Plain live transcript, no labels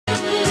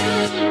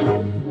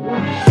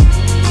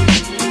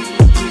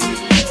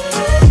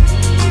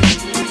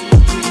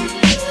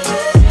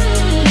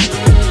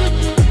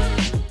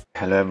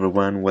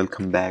everyone,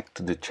 welcome back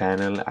to the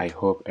channel. I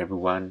hope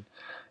everyone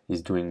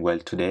is doing well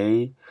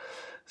today.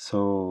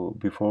 So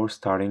before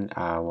starting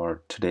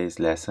our today's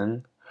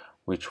lesson,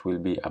 which will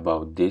be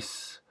about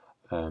this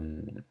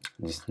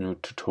new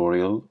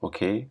tutorial,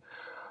 okay,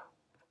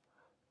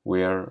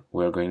 where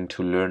we're going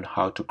to learn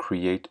how to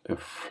create a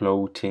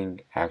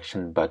floating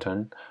action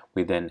button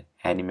with an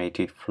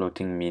animated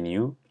floating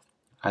menu.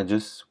 I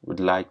just would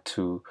like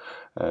to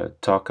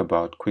talk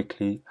about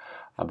quickly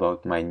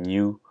about my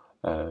new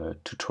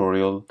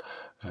tutorial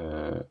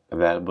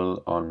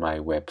available on my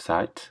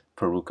website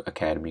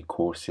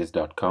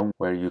faroukacademycourses.com,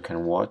 where you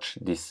can watch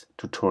this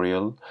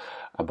tutorial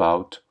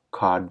about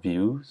card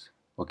views.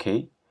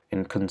 Okay,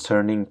 and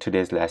concerning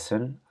today's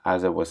lesson,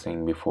 as I was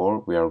saying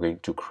before, we are going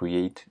to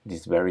create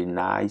this very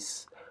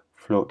nice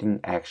floating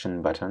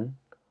action button,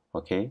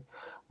 okay,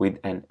 with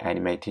an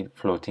animated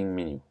floating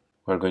menu.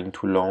 We're going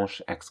to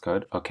launch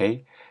Xcode,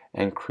 okay,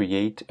 and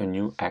create a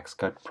new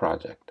Xcode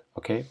project,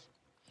 okay.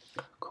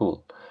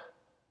 Cool.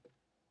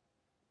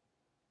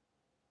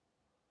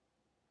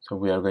 So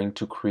we are going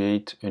to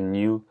create a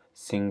new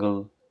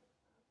single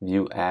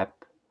view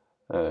app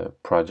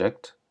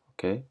project,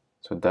 okay.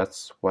 So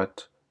that's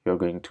what you're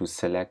going to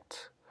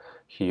select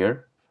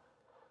here.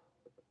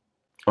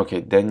 Okay,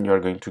 then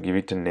you're going to give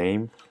it a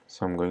name.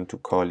 So I'm going to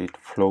call it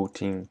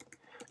floating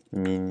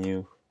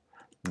menu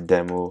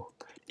demo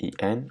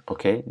en,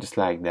 okay, just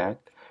like that.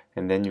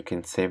 And then you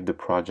can save the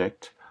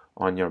project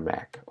on your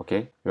Mac,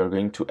 okay. You're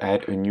going to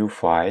add a new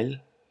file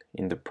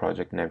in the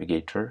project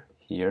navigator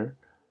here,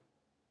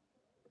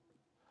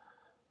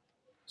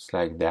 just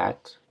like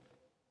that,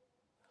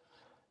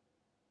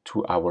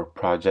 to our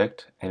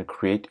project, and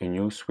create a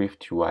new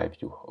SwiftUI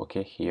view,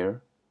 okay.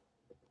 Here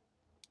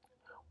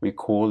we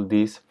call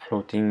this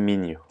floating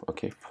menu,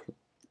 okay,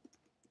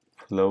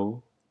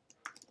 float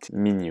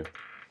menu,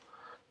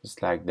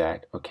 just like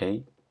that,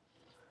 okay.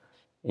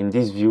 In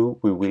this view,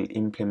 we will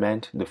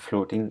implement the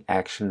floating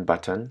action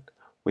button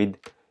with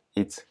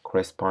its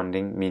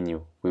corresponding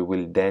menu. We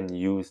will then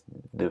use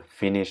the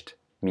finished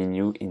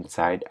menu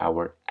inside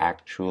our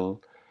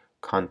actual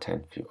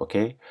content view,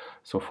 okay?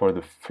 So for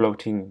the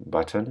floating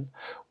button,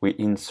 we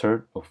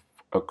insert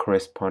a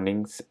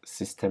corresponding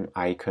system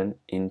icon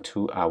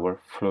into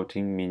our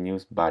floating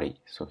menu's body.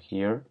 So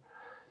here,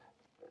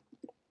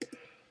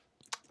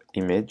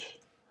 image,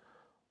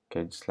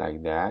 okay, just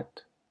like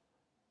that.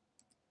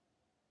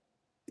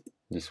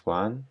 This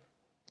one,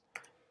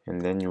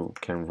 and then you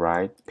can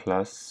write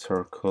plus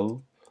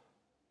circle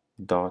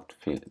dot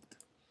fill,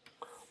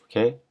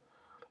 okay,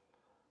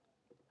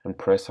 and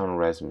press on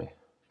resume.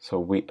 So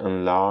we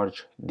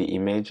enlarge the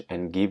image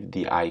and give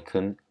the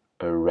icon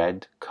a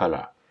red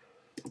color,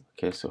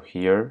 okay. So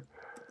here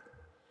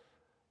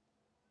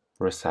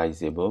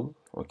resizable,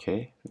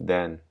 okay,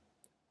 then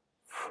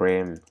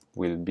frame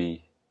will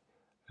be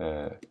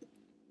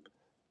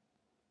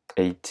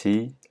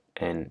 80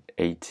 and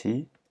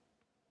 80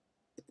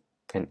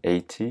 and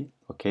 80,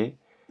 okay.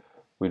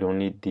 We don't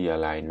need the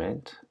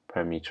alignment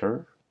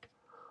parameter,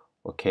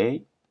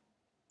 okay.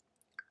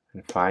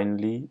 And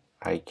finally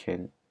I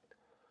can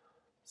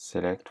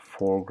select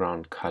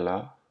foreground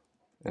color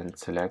and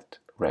select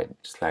red,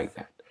 just like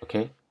that,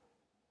 okay.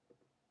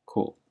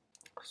 Cool.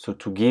 So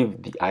to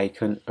give the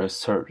icon a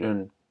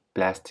certain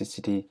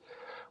plasticity,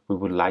 we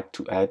would like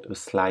to add a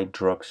slight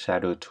drop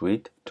shadow to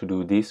it. To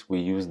do this, we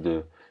use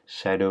the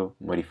shadow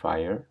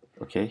modifier,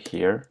 okay,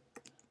 here,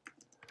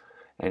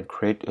 and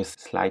create a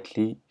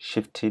slightly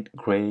shifted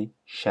gray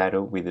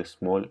shadow with a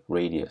small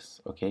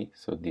radius, okay.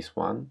 So this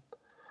one,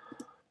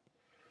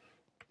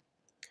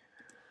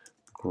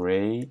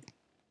 gray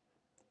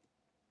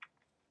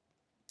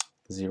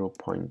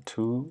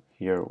 0.2,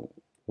 here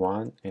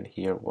 1, and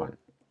here 1,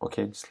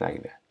 okay, just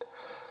like that.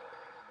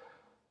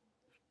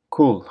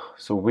 Cool.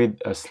 So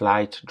with a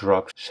slight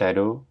drop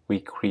shadow, we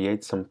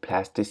create some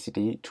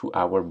plasticity to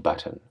our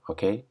button,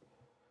 okay.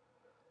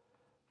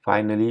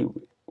 Finally,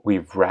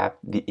 we've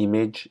wrapped the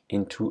image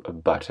into a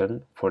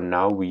button. For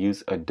now, we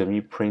use a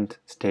dummy print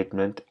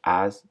statement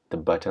as the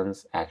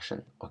button's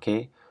action,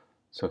 okay.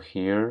 So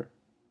here,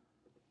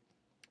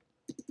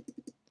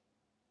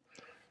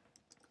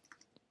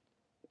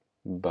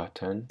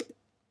 button,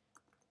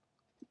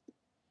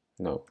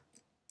 no,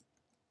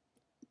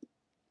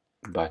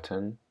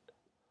 button,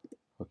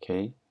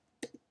 okay.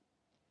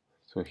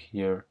 So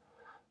here,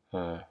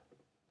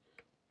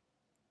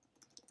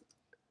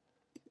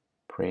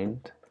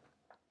 print,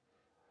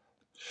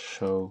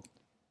 show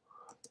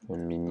a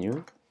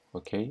menu,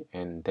 okay,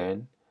 and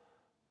then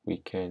we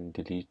can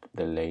delete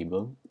the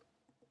label,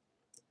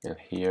 and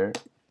here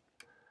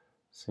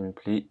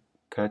simply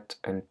cut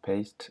and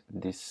paste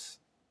this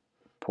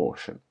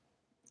portion,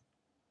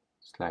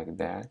 just like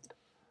that.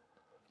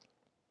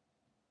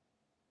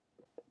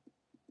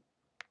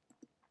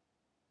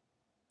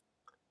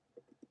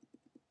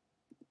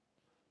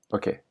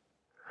 Okay,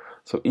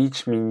 so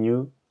each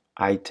menu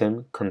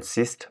item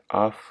consists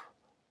of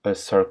a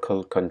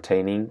circle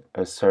containing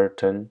a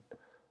certain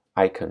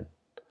icon.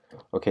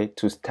 Okay,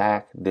 to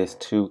stack these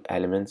two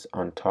elements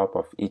on top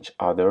of each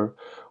other,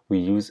 we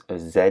use a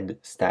Z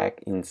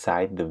stack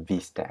inside the V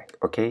stack,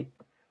 okay?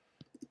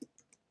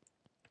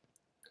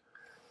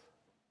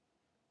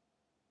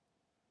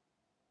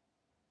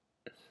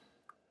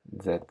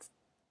 Z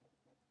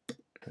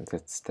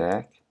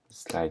stack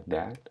is like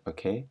that,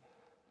 okay?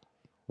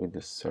 With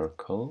the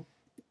circle,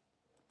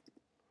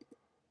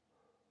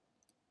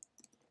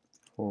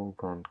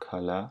 foreground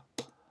color,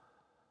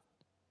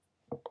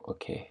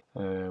 okay.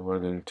 We're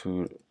going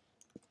to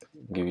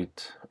give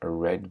it a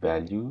red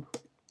value,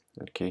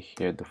 okay.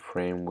 Here the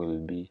frame will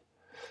be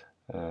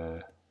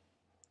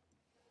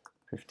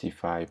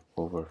 55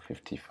 over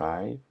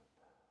 55.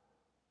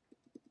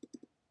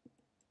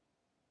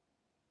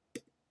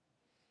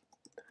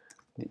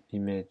 The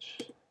image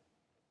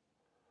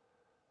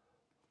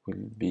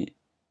will be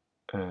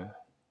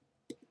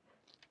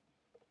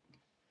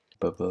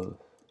bubble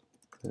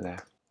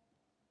left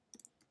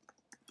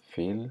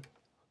fill,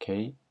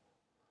 okay.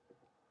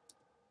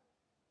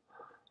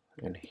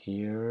 And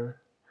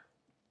here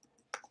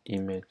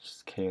image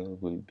scale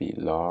will be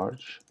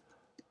large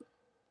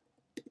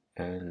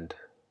and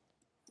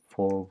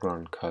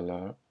foreground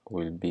color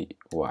will be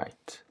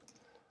white,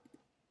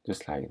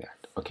 just like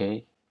that,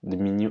 okay. The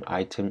menu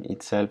item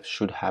itself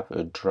should have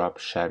a drop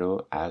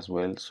shadow as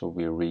well, so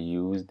we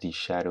reuse the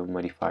shadow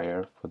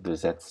modifier for the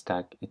Z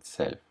stack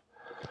itself.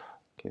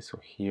 Okay, so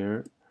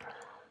here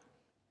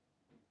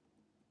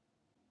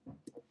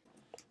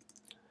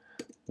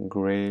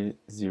gray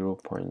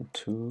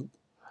 0.2,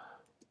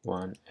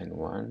 1 and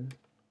 1,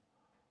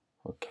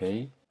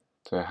 okay.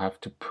 So I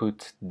have to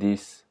put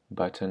this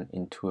button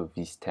into a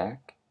V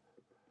stack,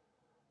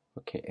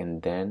 okay,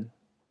 and then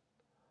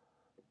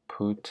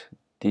put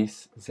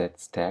this Z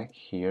stack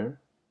here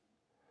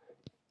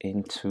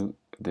into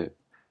the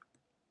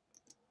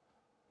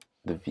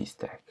V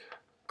stack.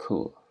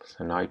 Cool,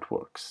 so now it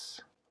works.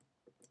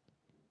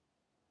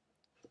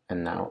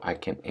 And now I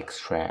can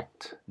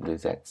extract the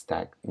Z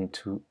stack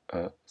into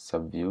a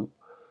subview,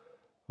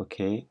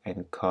 okay,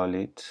 and call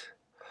it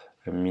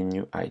a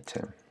menu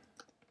item.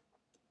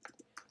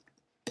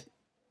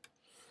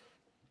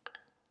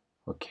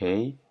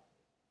 Okay.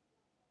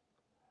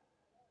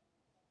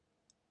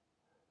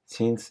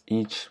 Since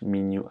each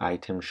menu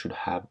item should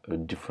have a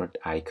different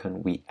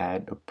icon, we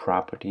add a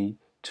property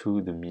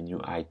to the menu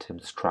item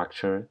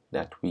structure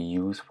that we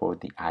use for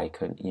the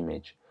icon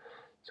image.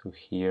 So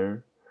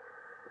here,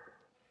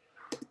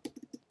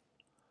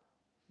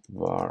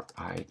 var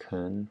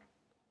icon,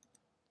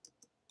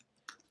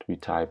 to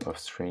type of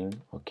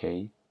string,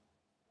 okay.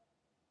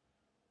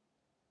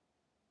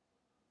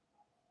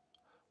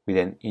 We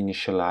then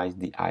initialize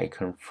the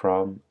icon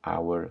from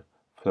our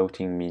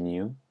floating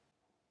menu.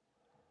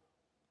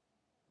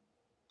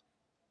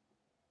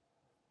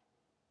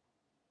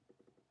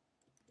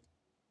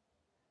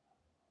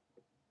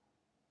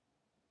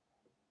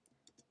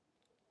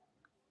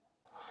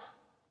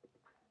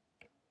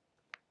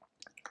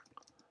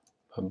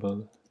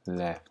 Bubble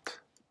left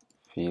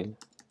fill,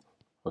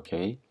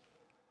 okay.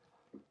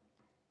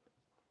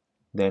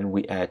 Then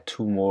we add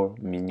two more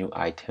menu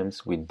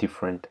items with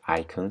different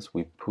icons.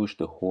 We push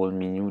the whole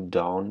menu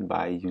down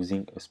by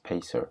using a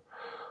spacer.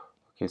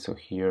 Okay, so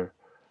here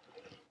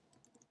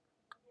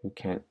you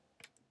can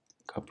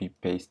copy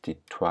paste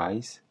it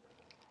twice.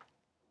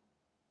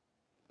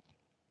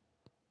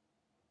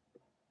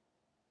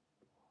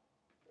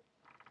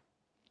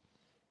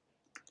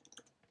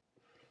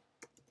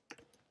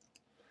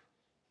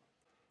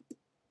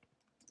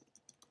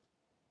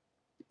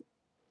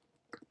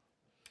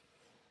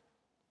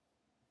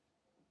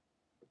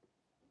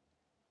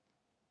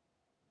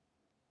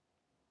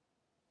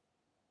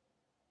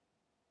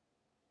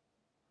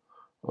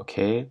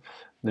 Okay,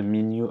 the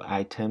menu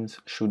items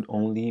should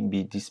only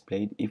be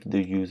displayed if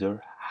the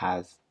user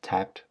has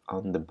tapped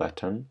on the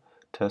button.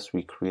 Thus,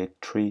 we create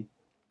three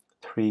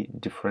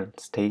different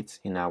states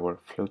in our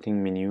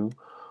floating menu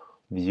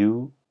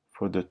view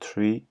for the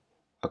three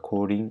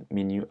according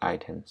menu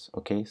items.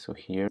 Okay, so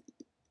here,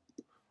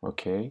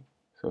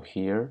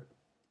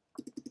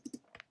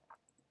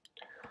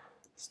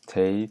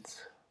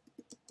 state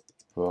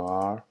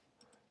var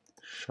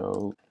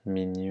show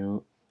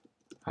menu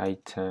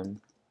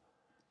item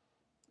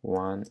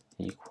 1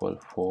 equal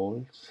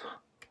false,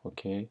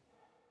 okay,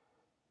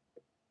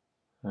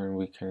 and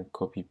we can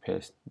copy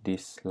paste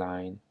this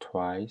line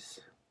twice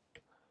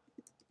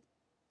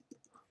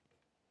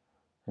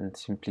and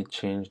simply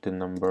change the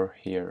number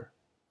here.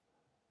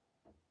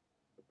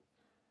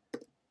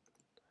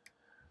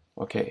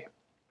 Okay,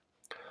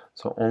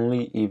 so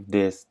only if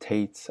the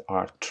states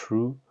are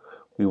true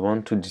we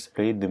want to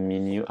display the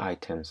menu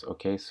items.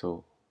 Okay,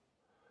 so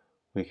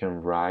we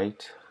can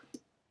write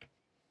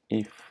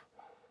if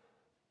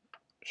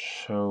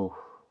show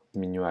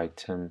menu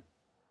item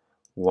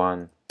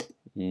 1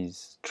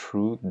 is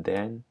true,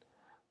 then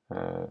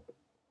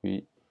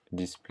we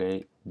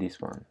display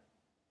this one.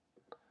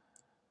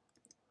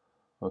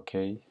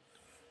 Okay,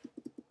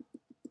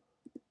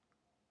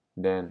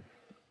 then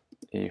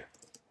if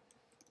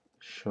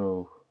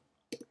show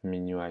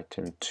menu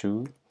item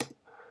 2,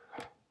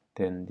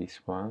 then this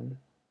one.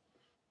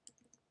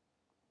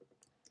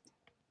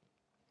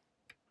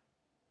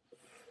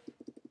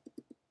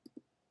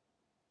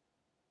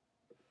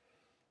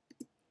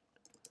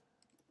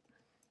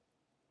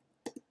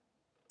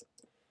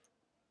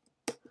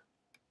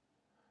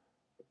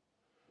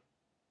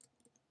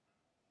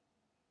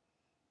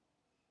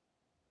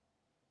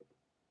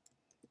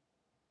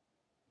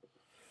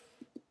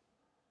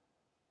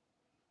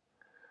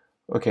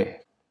 Okay,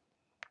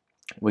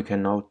 we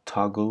can now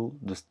toggle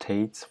the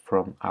states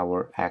from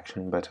our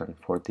action button.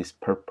 For this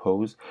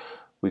purpose,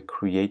 we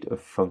create a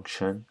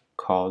function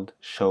called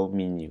show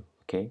menu.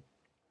 Okay,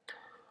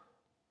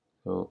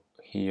 so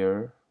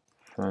here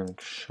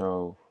func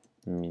show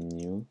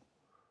menu.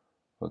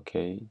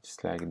 Okay,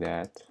 just like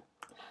that.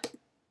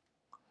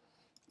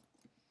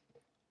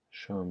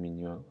 Show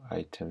menu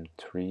item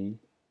 3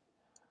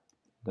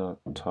 dot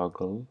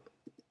toggle,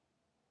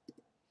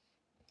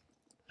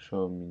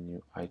 show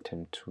menu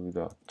item 2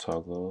 dot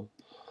toggle,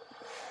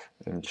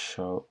 and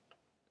show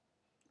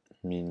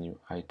menu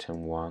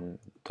item 1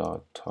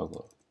 dot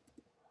toggle.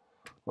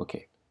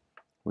 Okay,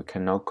 we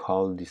can now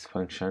call this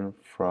function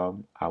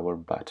from our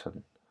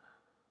button.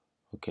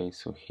 Okay,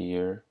 so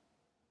here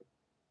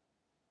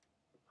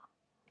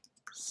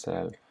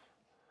self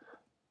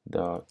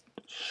dot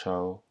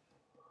show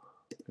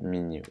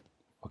menu.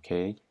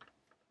 Okay,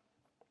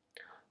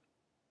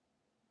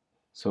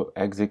 so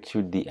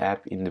execute the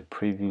app in the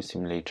preview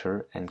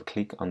simulator and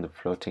click on the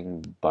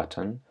floating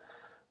button.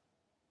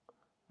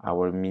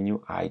 Our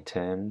menu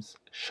items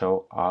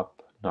show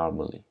up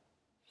normally.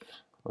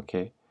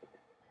 Okay,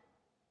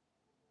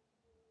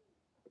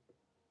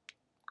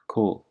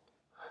 cool.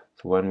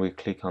 So when we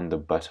click on the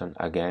button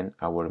again,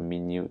 our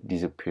menu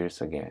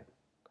disappears again.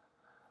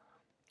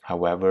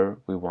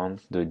 However, we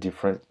want the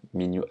different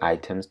menu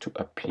items to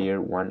appear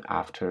one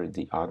after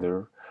the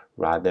other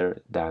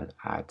rather than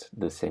at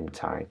the same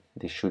time.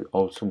 They should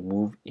also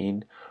move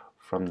in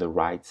from the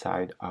right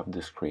side of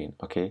the screen.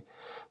 Okay,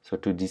 so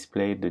to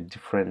display the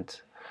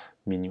different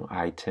menu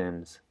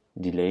items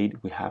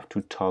delayed, we have to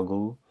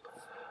toggle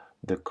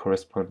the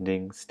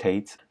corresponding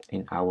states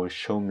in our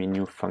show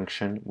menu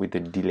function with the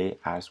delay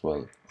as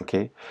well.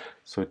 Okay,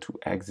 so to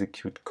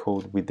execute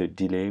code with the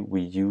delay, we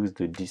use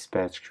the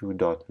dispatch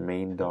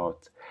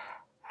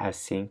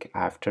queue.main.async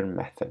after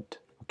method.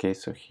 Okay,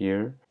 so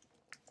here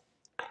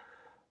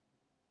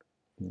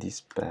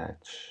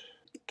dispatch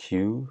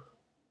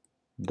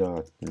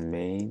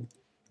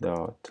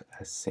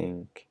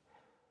queue.main.async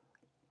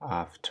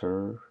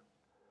after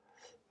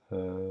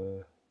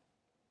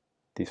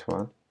this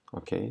one.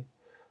 Okay,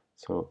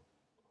 so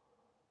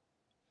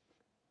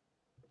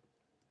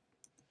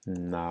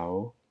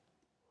now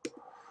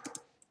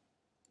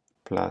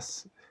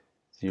plus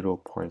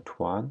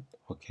 0.1.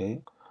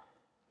 Okay,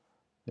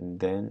 and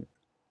then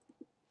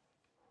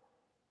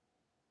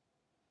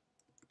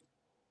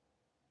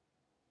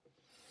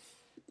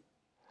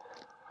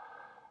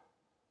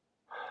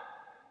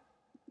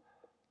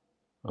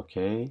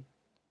okay,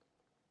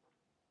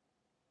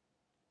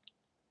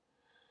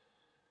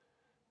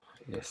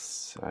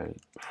 yes, I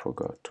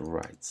forgot to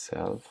write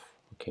self.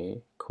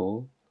 Okay,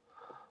 cool.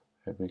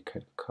 And we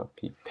can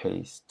copy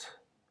paste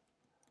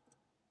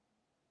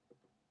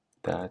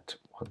that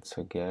once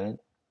again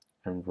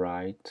and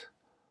write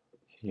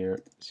here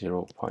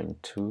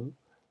 0.2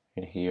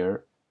 and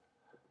here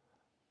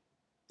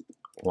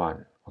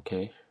 1.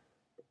 Okay,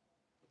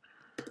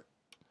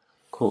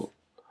 cool.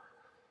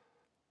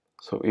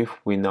 So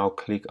if we now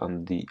click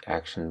on the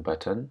action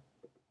button,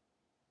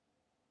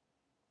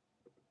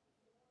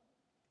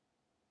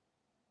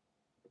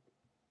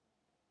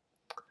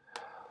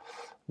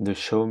 the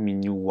show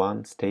menu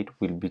 1 state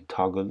will be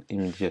toggled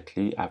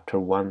immediately. After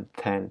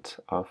 1/10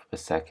 of a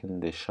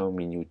second, the show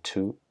menu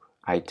 2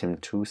 item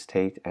 2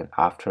 state, and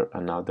after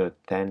another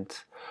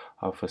 10th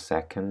of a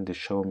second, the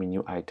show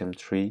menu item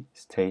 3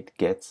 state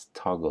gets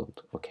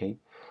toggled. Okay,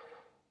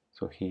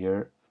 so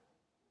here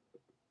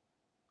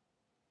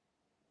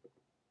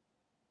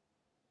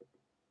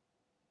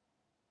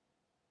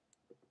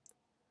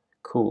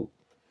cool.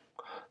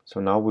 So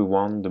now we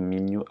want the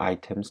menu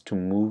items to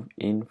move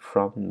in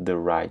from the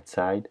right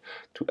side.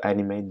 To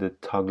animate the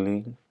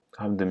toggling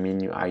of the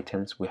menu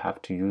items, we have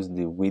to use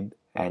the with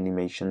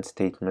animation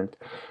statement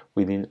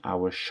within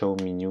our show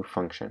menu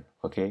function.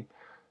 Okay,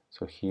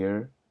 so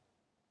here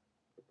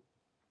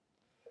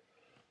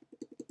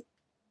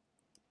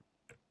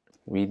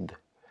with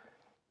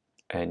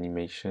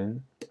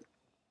animation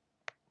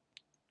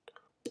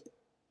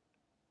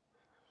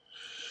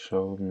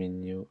show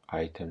menu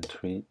item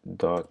 3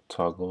 dot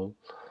toggle,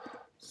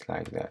 it's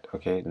like that.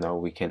 Okay, now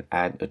we can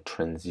add a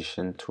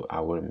transition to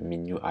our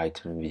menu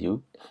item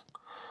view.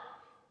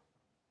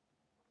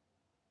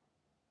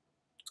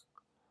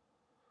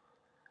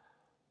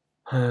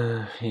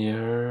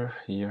 Here.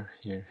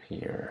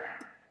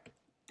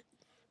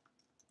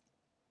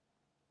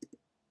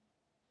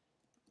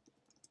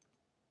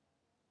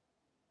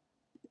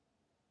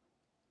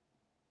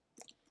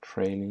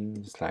 Trailing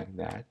is like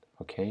that.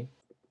 Okay.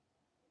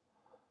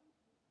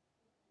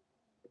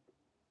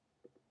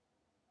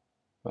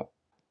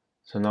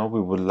 So now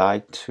we would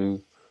like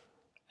to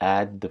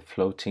add the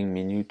floating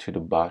menu to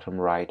the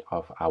bottom right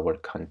of our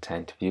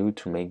content view.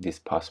 To make this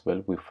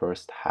possible, we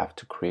first have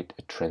to create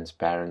a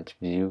transparent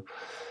view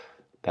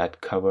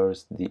that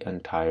covers the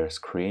entire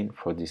screen.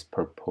 For this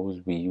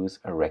purpose, we use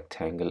a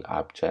rectangle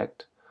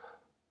object.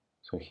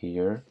 So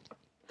here,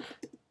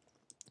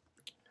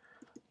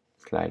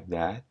 it's like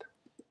that.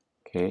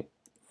 Okay,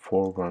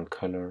 foreground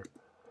color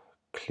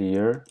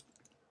clear,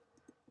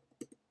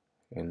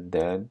 and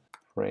then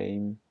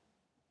frame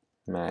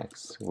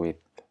max width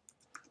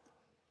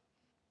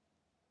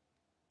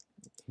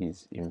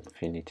is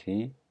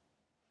infinity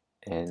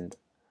and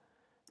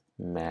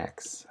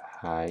max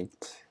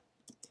height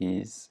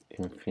is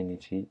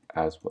infinity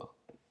as well.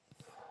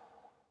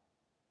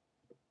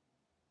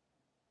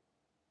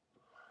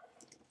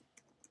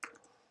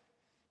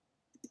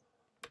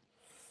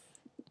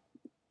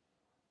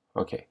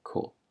 Okay,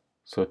 cool.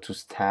 So to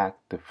stack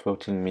the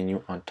floating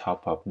menu on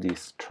top of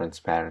this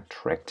transparent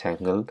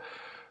rectangle,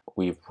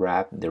 we've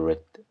wrapped the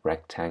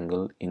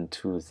rectangle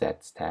into Z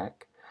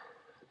stack.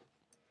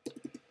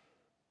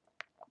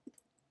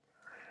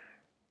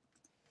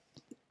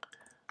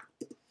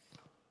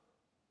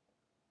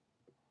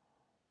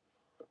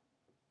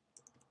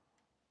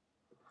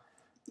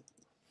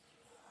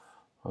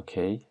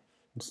 Okay,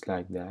 just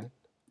like that.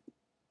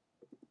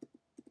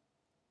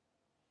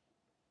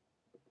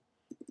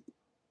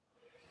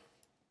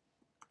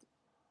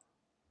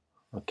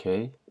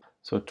 Okay,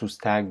 so to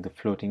stack the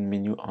floating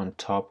menu on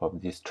top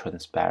of this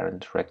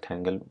transparent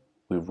rectangle,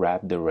 we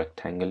wrap the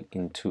rectangle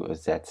into a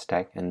Z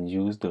stack and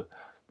use the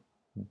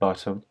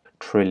bottom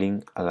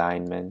trailing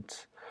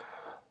alignment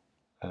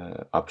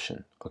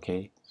option.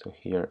 Okay, so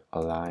here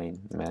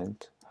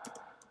alignment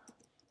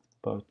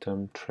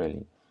bottom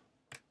trailing.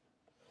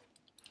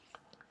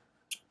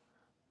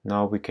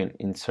 Now we can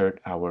insert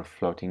our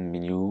floating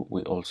menu.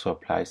 We also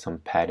apply some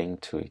padding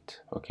to it.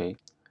 Okay,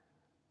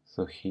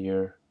 so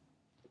here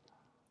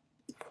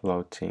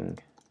floating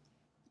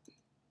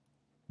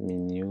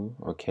menu.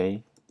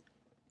 Okay,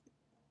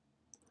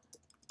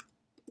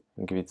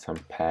 give it some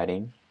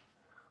padding.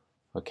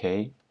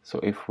 Okay, so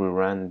if we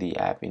run the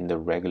app in the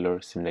regular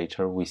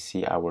simulator, we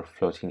see our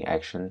floating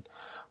action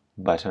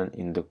button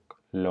in the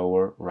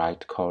lower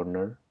right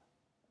corner.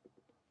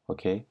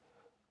 Okay,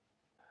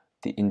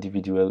 the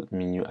individual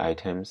menu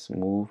items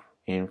move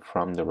in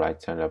from the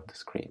right side of the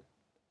screen.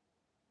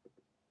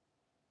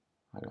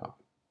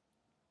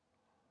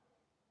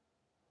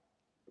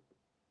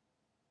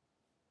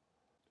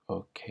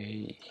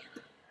 Okay,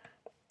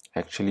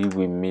 actually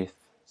we missed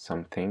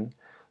something.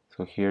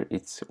 So here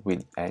it's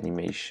with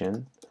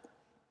animation.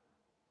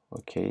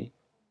 Okay,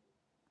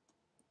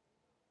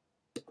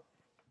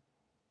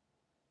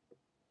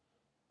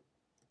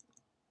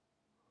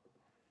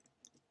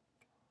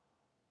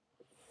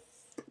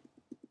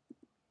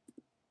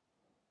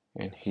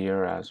 and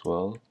here as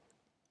well.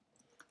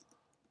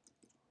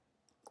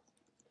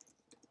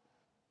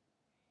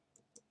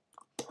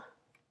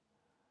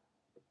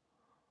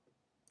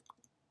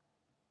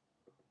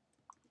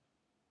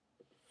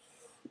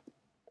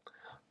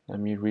 Let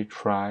me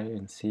retry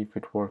and see if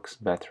it works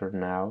better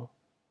now.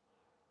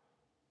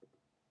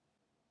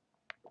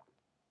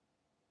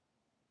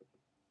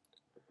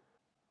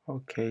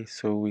 Okay,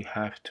 so we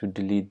have to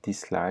delete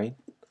this line.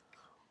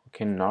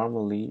 Okay,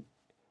 normally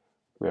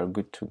we are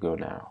good to go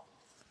now.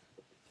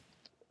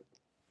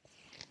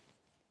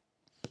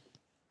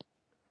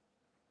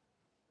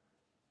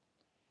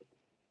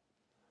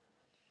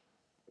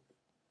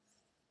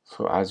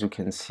 So as you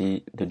can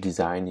see, the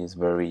design is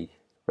very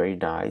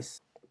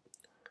nice.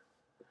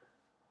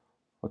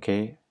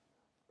 Okay,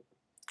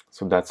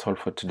 so that's all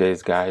for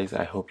today's, guys.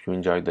 I hope you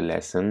enjoyed the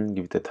lesson.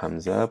 Give it a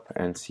thumbs up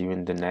and see you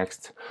in the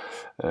next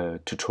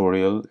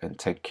tutorial, and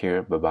take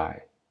care. Bye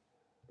bye.